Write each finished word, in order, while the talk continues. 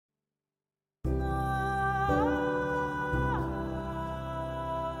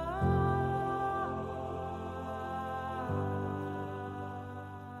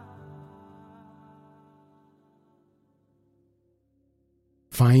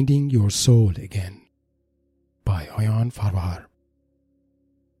Finding Your Soul Again by Ayan Farvahar.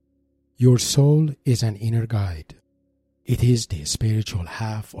 Your soul is an inner guide. It is the spiritual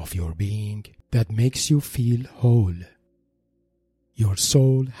half of your being that makes you feel whole. Your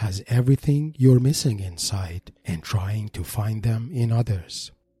soul has everything you're missing inside and trying to find them in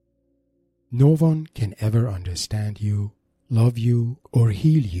others. No one can ever understand you, love you, or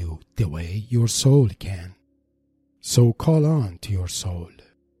heal you the way your soul can. So call on to your soul,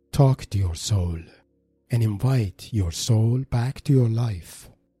 talk to your soul, and invite your soul back to your life.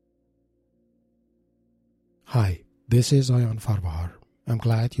 Hi, this is Ayan Farvahar. I'm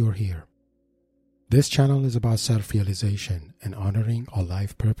glad you're here. This channel is about self-realization and honoring our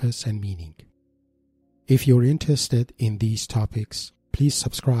life purpose and meaning. If you're interested in these topics, please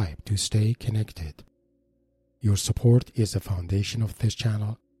subscribe to stay connected. Your support is the foundation of this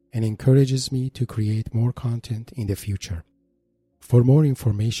channel and encourages me to create more content in the future. For more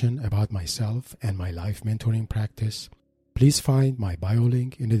information about myself and my life mentoring practice, please find my bio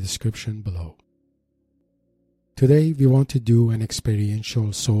link in the description below. Today we want to do an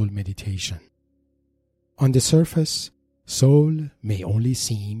experiential soul meditation. On the surface, soul may only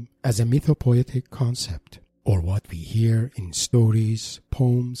seem as a mythopoetic concept, or what we hear in stories,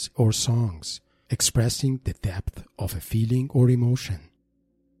 poems, or songs, expressing the depth of a feeling or emotion.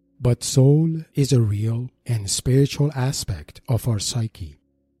 But soul is a real and spiritual aspect of our psyche,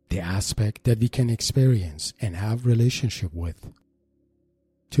 the aspect that we can experience and have relationship with.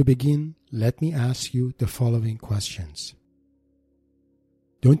 To begin, let me ask you the following questions.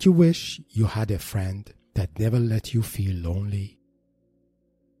 Don't you wish you had a friend that never let you feel lonely?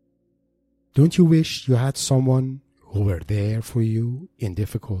 Don't you wish you had someone who were there for you in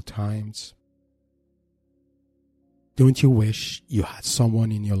difficult times? Don't you wish you had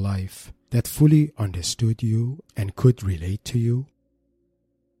someone in your life that fully understood you and could relate to you?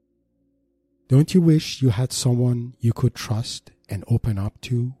 Don't you wish you had someone you could trust and open up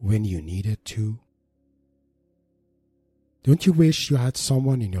to when you needed to? Don't you wish you had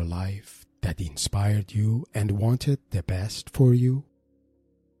someone in your life that inspired you and wanted the best for you?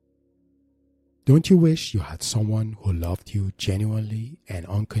 Don't you wish you had someone who loved you genuinely and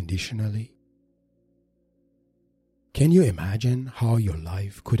unconditionally? Can you imagine how your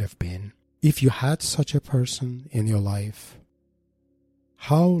life could have been if you had such a person in your life?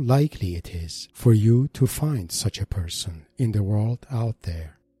 How likely it is for you to find such a person in the world out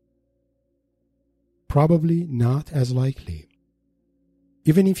there? Probably not as likely.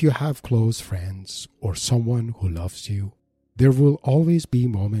 Even if you have close friends or someone who loves you, there will always be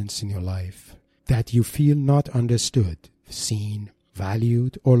moments in your life that you feel not understood, seen,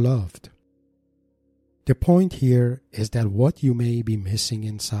 valued, or loved. The point here is that what you may be missing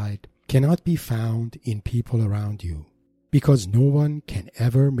inside cannot be found in people around you, because no one can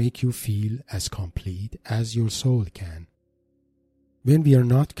ever make you feel as complete as your soul can. When we are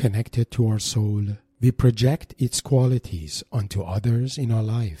not connected to our soul, we project its qualities onto others in our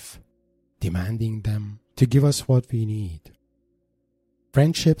life, demanding them to give us what we need.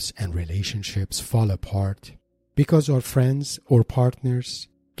 Friendships and relationships fall apart because our friends or partners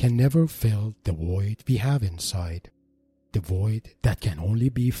can never fill the void we have inside, the void that can only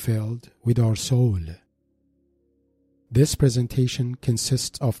be filled with our soul. This presentation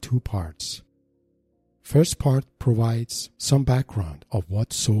consists of two parts. First part provides some background of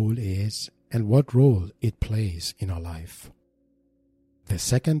what soul is and what role it plays in our life. The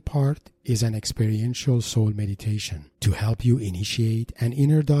second part is an experiential soul meditation to help you initiate an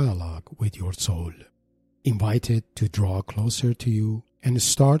inner dialogue with your soul, invite it to draw closer to you and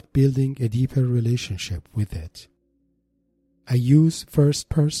start building a deeper relationship with it. I use first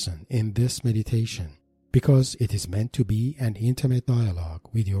person in this meditation because it is meant to be an intimate dialogue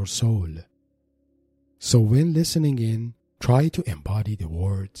with your soul. So when listening in, try to embody the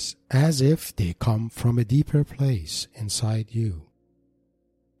words as if they come from a deeper place inside you.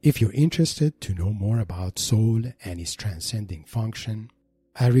 If you're interested to know more about soul and its transcending function,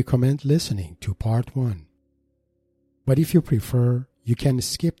 I recommend listening to part 1. But if you prefer, you can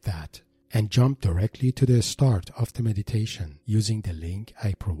skip that and jump directly to the start of the meditation using the link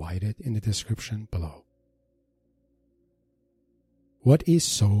I provided in the description below. What is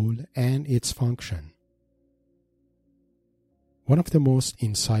soul and its function? One of the most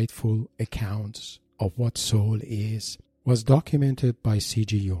insightful accounts of what soul is was documented by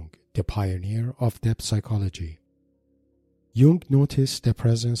C.G. Jung, the pioneer of depth psychology. Jung noticed the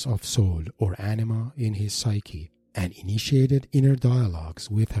presence of soul or anima in his psyche and initiated inner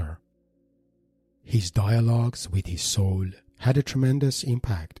dialogues with her. His dialogues with his soul had a tremendous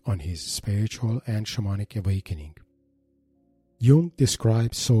impact on his spiritual and shamanic awakening. Jung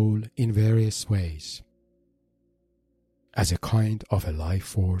describes soul in various ways: as a kind of a life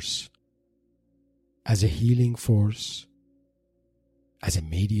force, as a healing force, as a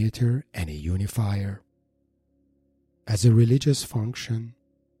mediator and a unifier, as a religious function,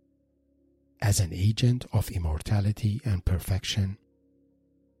 as an agent of immortality and perfection,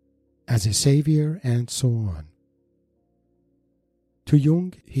 as a savior, and so on. To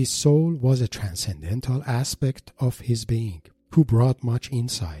Jung, his soul was a transcendental aspect of his being, who brought much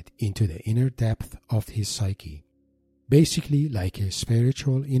insight into the inner depth of his psyche, basically like a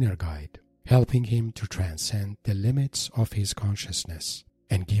spiritual inner guide, helping him to transcend the limits of his consciousness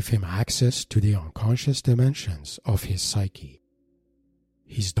and give him access to the unconscious dimensions of his psyche.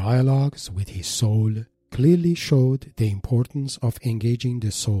 His dialogues with his soul clearly showed the importance of engaging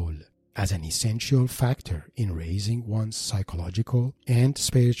the soul as an essential factor in raising one's psychological and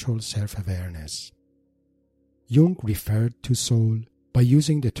spiritual self-awareness. Jung referred to soul by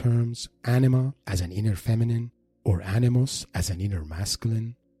using the terms anima as an inner feminine or animus as an inner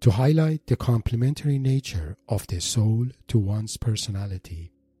masculine to highlight the complementary nature of the soul to one's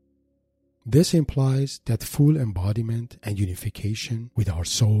personality. This implies that full embodiment and unification with our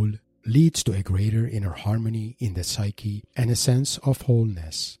soul leads to a greater inner harmony in the psyche and a sense of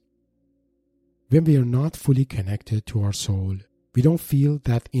wholeness. When we are not fully connected to our soul, we don't feel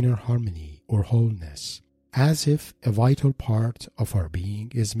that inner harmony or wholeness, as if a vital part of our being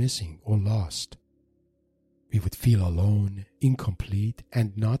is missing or lost. We would feel alone, incomplete,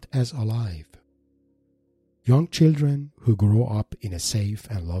 and not as alive. Young children who grow up in a safe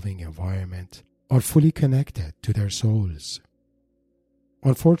and loving environment are fully connected to their souls.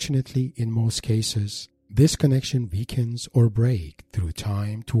 Unfortunately, in most cases, this connection weakens or breaks through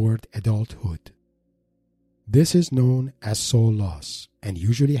time toward adulthood. This is known as soul loss and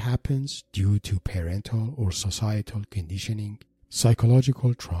usually happens due to parental or societal conditioning,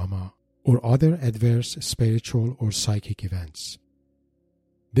 psychological trauma, or other adverse spiritual or psychic events.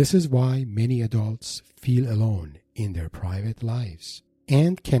 This is why many adults feel alone in their private lives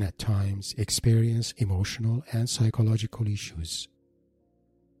and can at times experience emotional and psychological issues.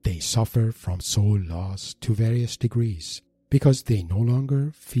 They suffer from soul loss to various degrees because they no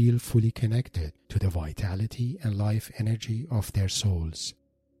longer feel fully connected to the vitality and life energy of their souls.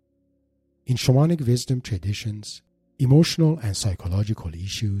 In shamanic wisdom traditions, emotional and psychological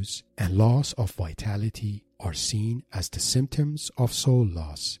issues and loss of vitality are seen as the symptoms of soul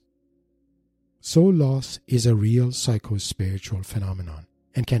loss. Soul loss is a real psycho-spiritual phenomenon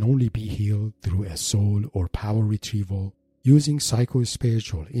and can only be healed through a soul or power retrieval using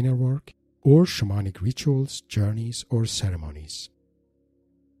psycho-spiritual inner work or shamanic rituals, journeys, or ceremonies.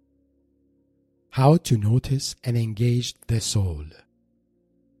 How to notice and engage the soul.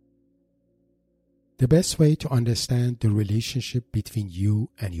 The best way to understand the relationship between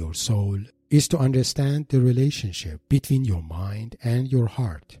you and your soul is to understand the relationship between your mind and your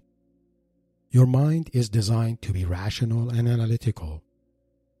heart. Your mind is designed to be rational and analytical.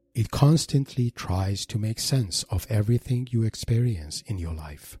 It constantly tries to make sense of everything you experience in your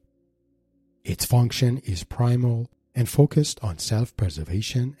life. Its function is primal and focused on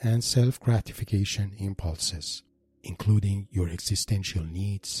self-preservation and self-gratification impulses, including your existential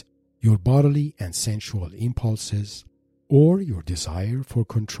needs, your bodily and sensual impulses, or your desire for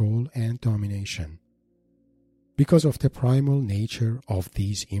control and domination. Because of the primal nature of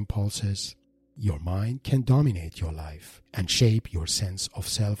these impulses, your mind can dominate your life and shape your sense of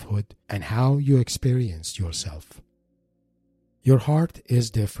selfhood and how you experience yourself. Your heart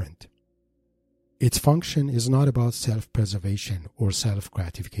is different. Its function is not about self-preservation or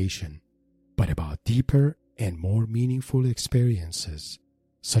self-gratification, but about deeper and more meaningful experiences,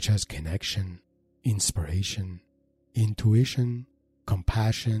 such as connection, inspiration, intuition,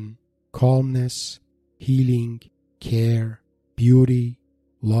 compassion, calmness, healing, care, beauty,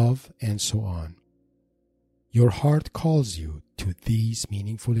 love, and so on. Your heart calls you to these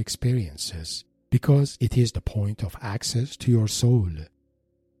meaningful experiences because it is the point of access to your soul.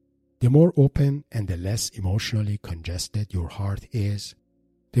 The more open and the less emotionally congested your heart is,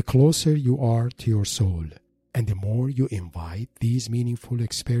 the closer you are to your soul, and the more you invite these meaningful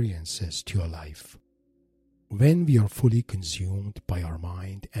experiences to your life. When we are fully consumed by our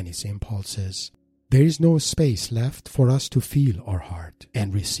mind and its impulses, there is no space left for us to feel our heart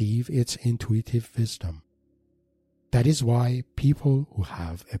and receive its intuitive wisdom. That is why people who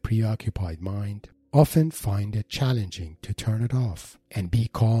have a preoccupied mind often find it challenging to turn it off and be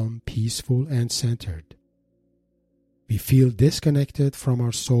calm, peaceful, and centered. We feel disconnected from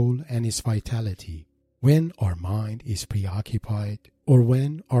our soul and its vitality when our mind is preoccupied or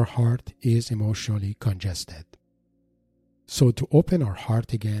when our heart is emotionally congested. So to open our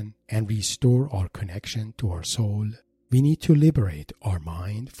heart again and restore our connection to our soul, we need to liberate our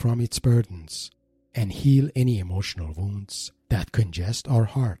mind from its burdens and heal any emotional wounds that congest our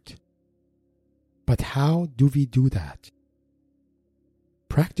heart. But how do we do that?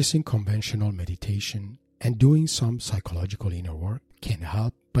 Practicing conventional meditation and doing some psychological inner work can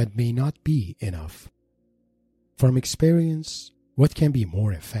help but may not be enough. From experience, what can be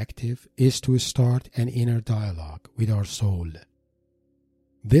more effective is to start an inner dialogue with our soul.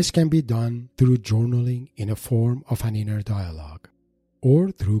 This can be done through journaling in a form of an inner dialogue,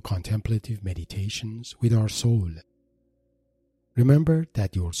 or through contemplative meditations with our soul. Remember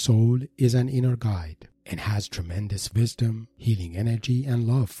that your soul is an inner guide and has tremendous wisdom, healing energy, and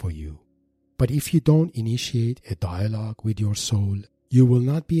love for you. But if you don't initiate a dialogue with your soul, you will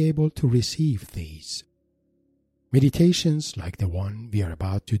not be able to receive these. Meditations like the one we are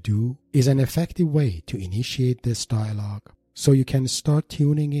about to do is an effective way to initiate this dialogue so you can start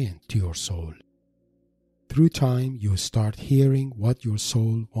tuning in to your soul. Through time, you start hearing what your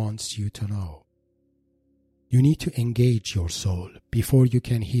soul wants you to know. You need to engage your soul before you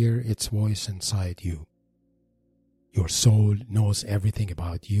can hear its voice inside you. Your soul knows everything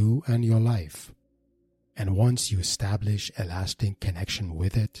about you and your life. And once you establish a lasting connection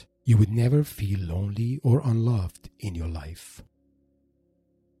with it, you would never feel lonely or unloved in your life.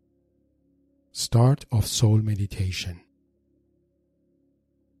 Start of soul meditation.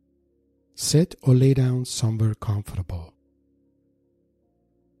 Sit or lay down somewhere comfortable.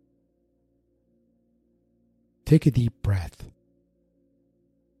 Take a deep breath.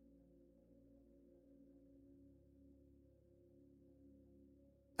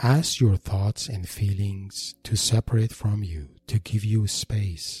 Ask your thoughts and feelings to separate from you, to give you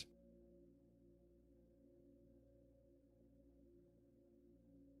space.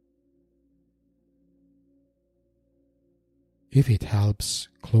 If it helps,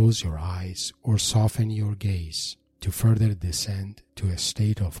 close your eyes or soften your gaze to further descend to a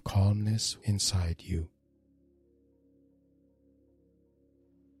state of calmness inside you.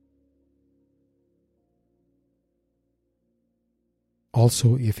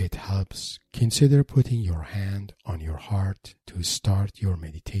 Also, if it helps, consider putting your hand on your heart to start your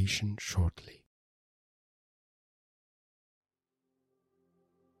meditation shortly.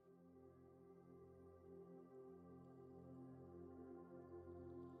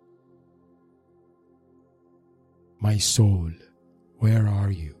 My soul, where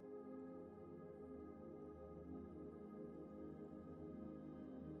are you?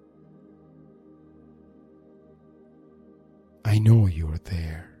 I know you're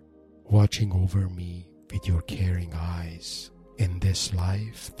there, watching over me with your caring eyes in this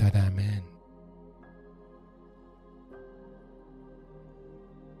life that I'm in.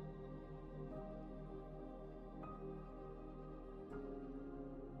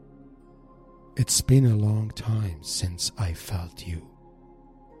 It's been a long time since I felt you.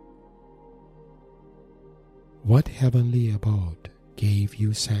 What heavenly abode gave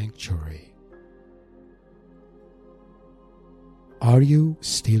you sanctuary? Are you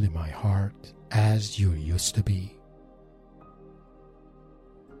still in my heart as you used to be?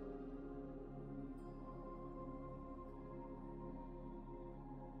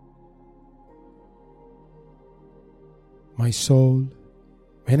 My soul,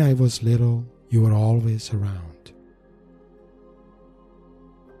 when I was little, you were always around.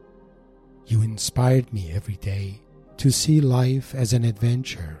 You inspired me every day to see life as an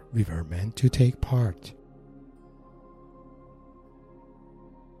adventure we were meant to take part.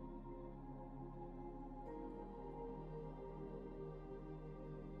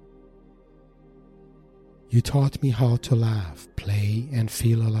 You taught me how to laugh, play, and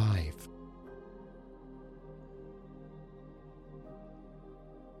feel alive.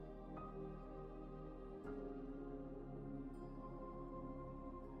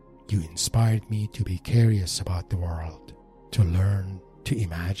 You inspired me to be curious about the world, to learn, to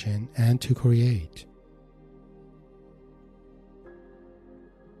imagine, and to create.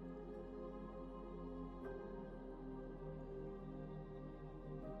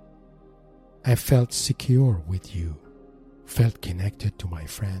 I felt secure with you, felt connected to my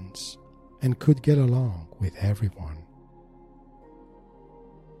friends, and could get along with everyone.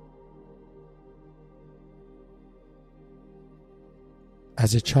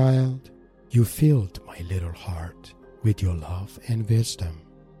 As a child, you filled my little heart with your love and wisdom,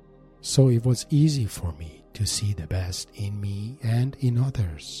 so it was easy for me to see the best in me and in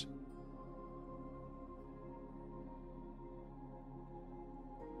others.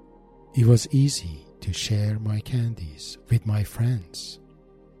 It was easy to share my candies with my friends.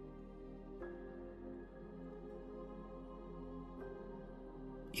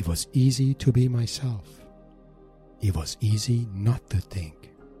 It was easy to be myself. It was easy not to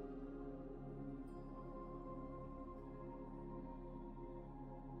think.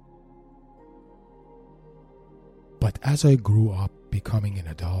 But as I grew up becoming an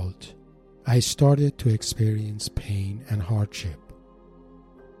adult, I started to experience pain and hardship.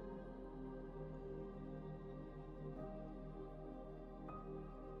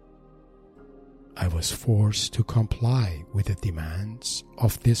 I was forced to comply with the demands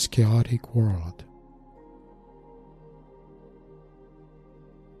of this chaotic world.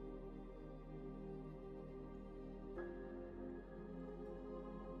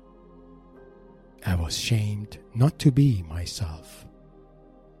 I was shamed not to be myself.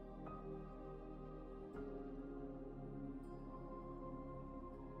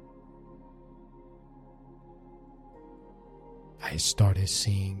 I started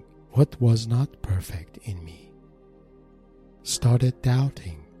seeing what was not perfect in me, started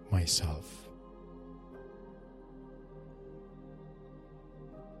doubting myself.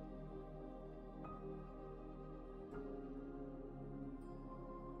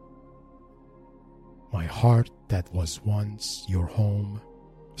 My heart that was once your home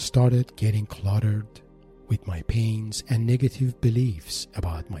started getting cluttered with my pains and negative beliefs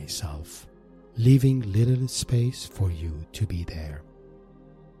about myself, leaving little space for you to be there.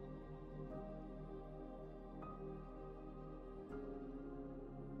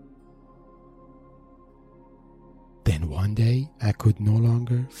 Then one day I could no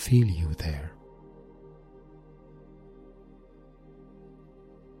longer feel you there.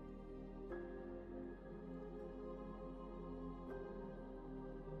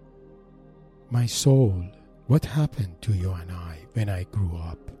 My soul, what happened to you and I when I grew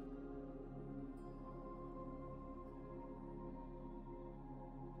up?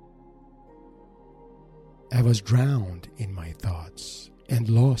 I was drowned in my thoughts and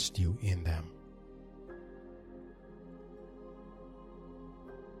lost you in them.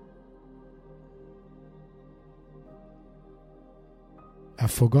 I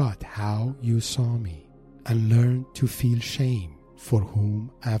forgot how you saw me and learned to feel shame for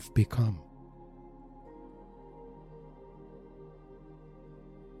whom I've become.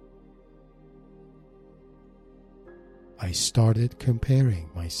 I started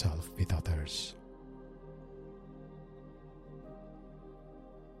comparing myself with others.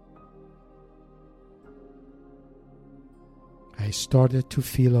 I started to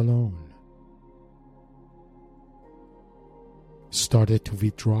feel alone, started to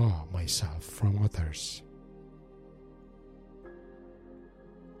withdraw myself from others.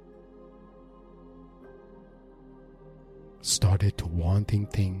 Started to wanting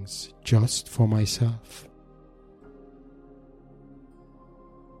things just for myself.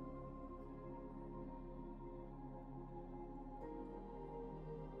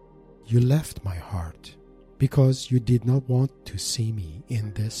 You left my heart because you did not want to see me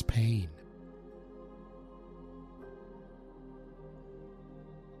in this pain.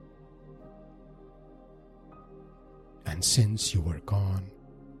 And since you were gone,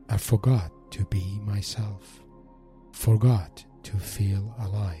 I forgot to be myself, forgot to feel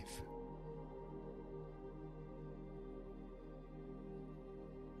alive.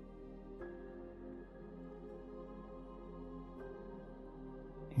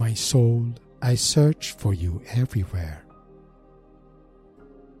 My soul, I search for you everywhere.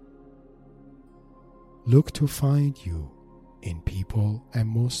 Look to find you in people I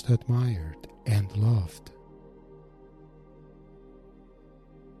most admired and loved.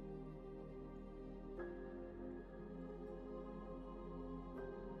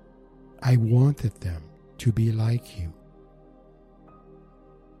 I wanted them to be like you.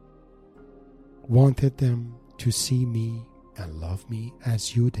 Wanted them to see me and love me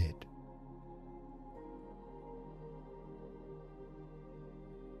as you did.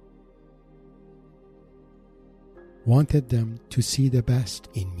 Wanted them to see the best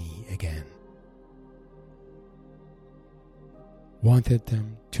in me again. Wanted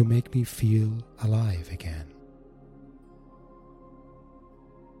them to make me feel alive again.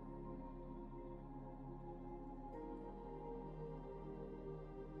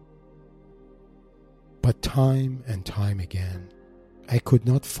 But time and time again, I could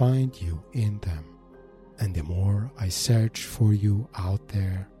not find you in them, and the more I searched for you out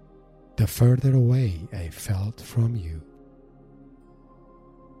there, the further away I felt from you.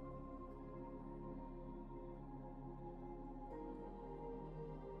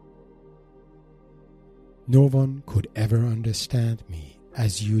 No one could ever understand me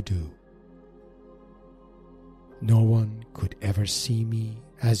as you do. No one could ever see me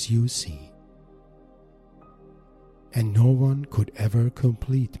as you see. and no one could ever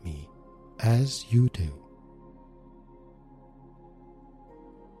complete me as you do.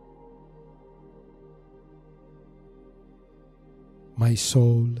 My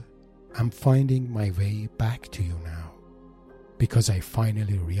soul, I'm finding my way back to you now, because I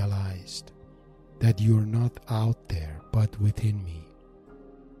finally realized that you're not out there but within me.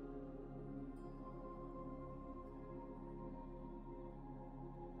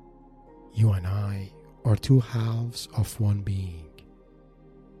 You and I are two halves of one being.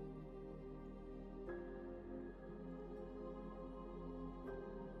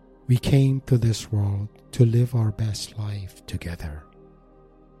 We came to this world to live our best life together.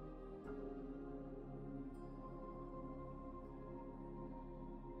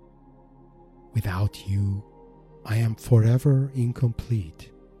 Without you, I am forever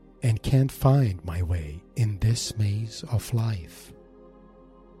incomplete and can't find my way in this maze of life.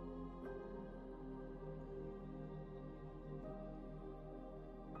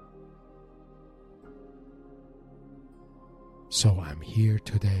 So I'm here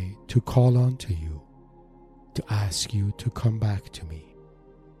today to call on to you, to ask you to come back to me,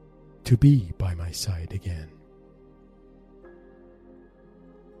 to be by my side again.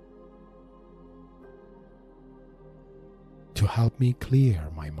 To help me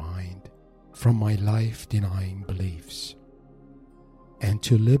clear my mind from my life-denying beliefs, and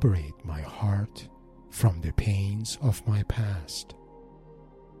to liberate my heart from the pains of my past.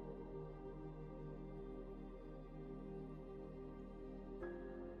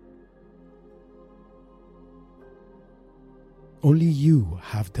 Only you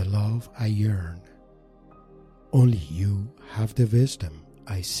have the love I yearn. Only you have the wisdom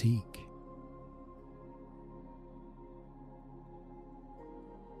I seek.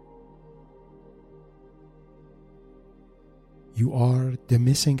 You are the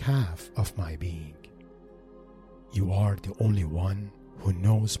missing half of my being. You are the only one who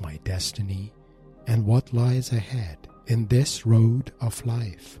knows my destiny and what lies ahead in this road of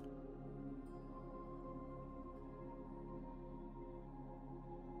life.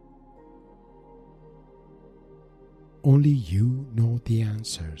 Only you know the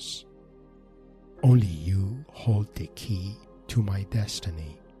answers. Only you hold the key to my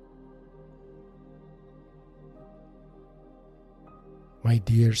destiny. My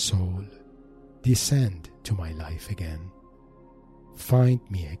dear soul, descend to my life again. Find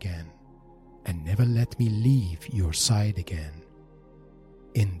me again, and never let me leave your side again,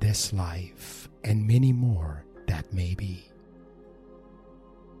 in this life and many more that may be.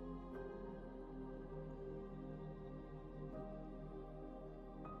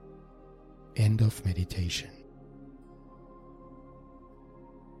 End of meditation.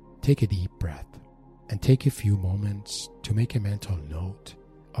 Take a deep breath and take a few moments to make a mental note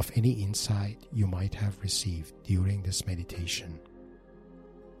of any insight you might have received during this meditation.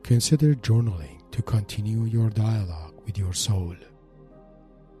 Consider journaling to continue your dialogue with your soul.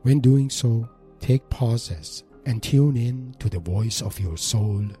 When doing so, take pauses and tune in to the voice of your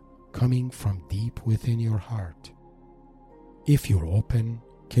soul coming from deep within your heart. If you're open,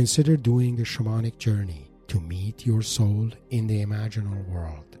 consider doing the shamanic journey to meet your soul in the imaginal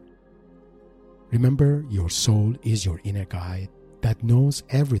world. Remember, your soul is your inner guide that knows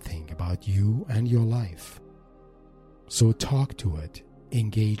everything about you and your life. So talk to it,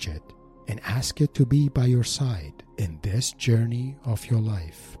 engage it, and ask it to be by your side in this journey of your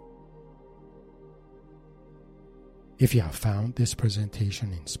life. If you have found this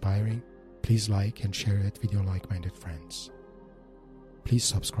presentation inspiring, please like and share it with your like-minded friends. Please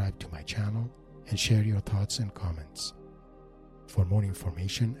subscribe to my channel and share your thoughts and comments. For more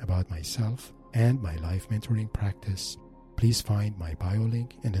information about myself and my life mentoring practice, please find my bio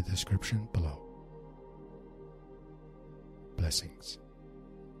link in the description below. Blessings.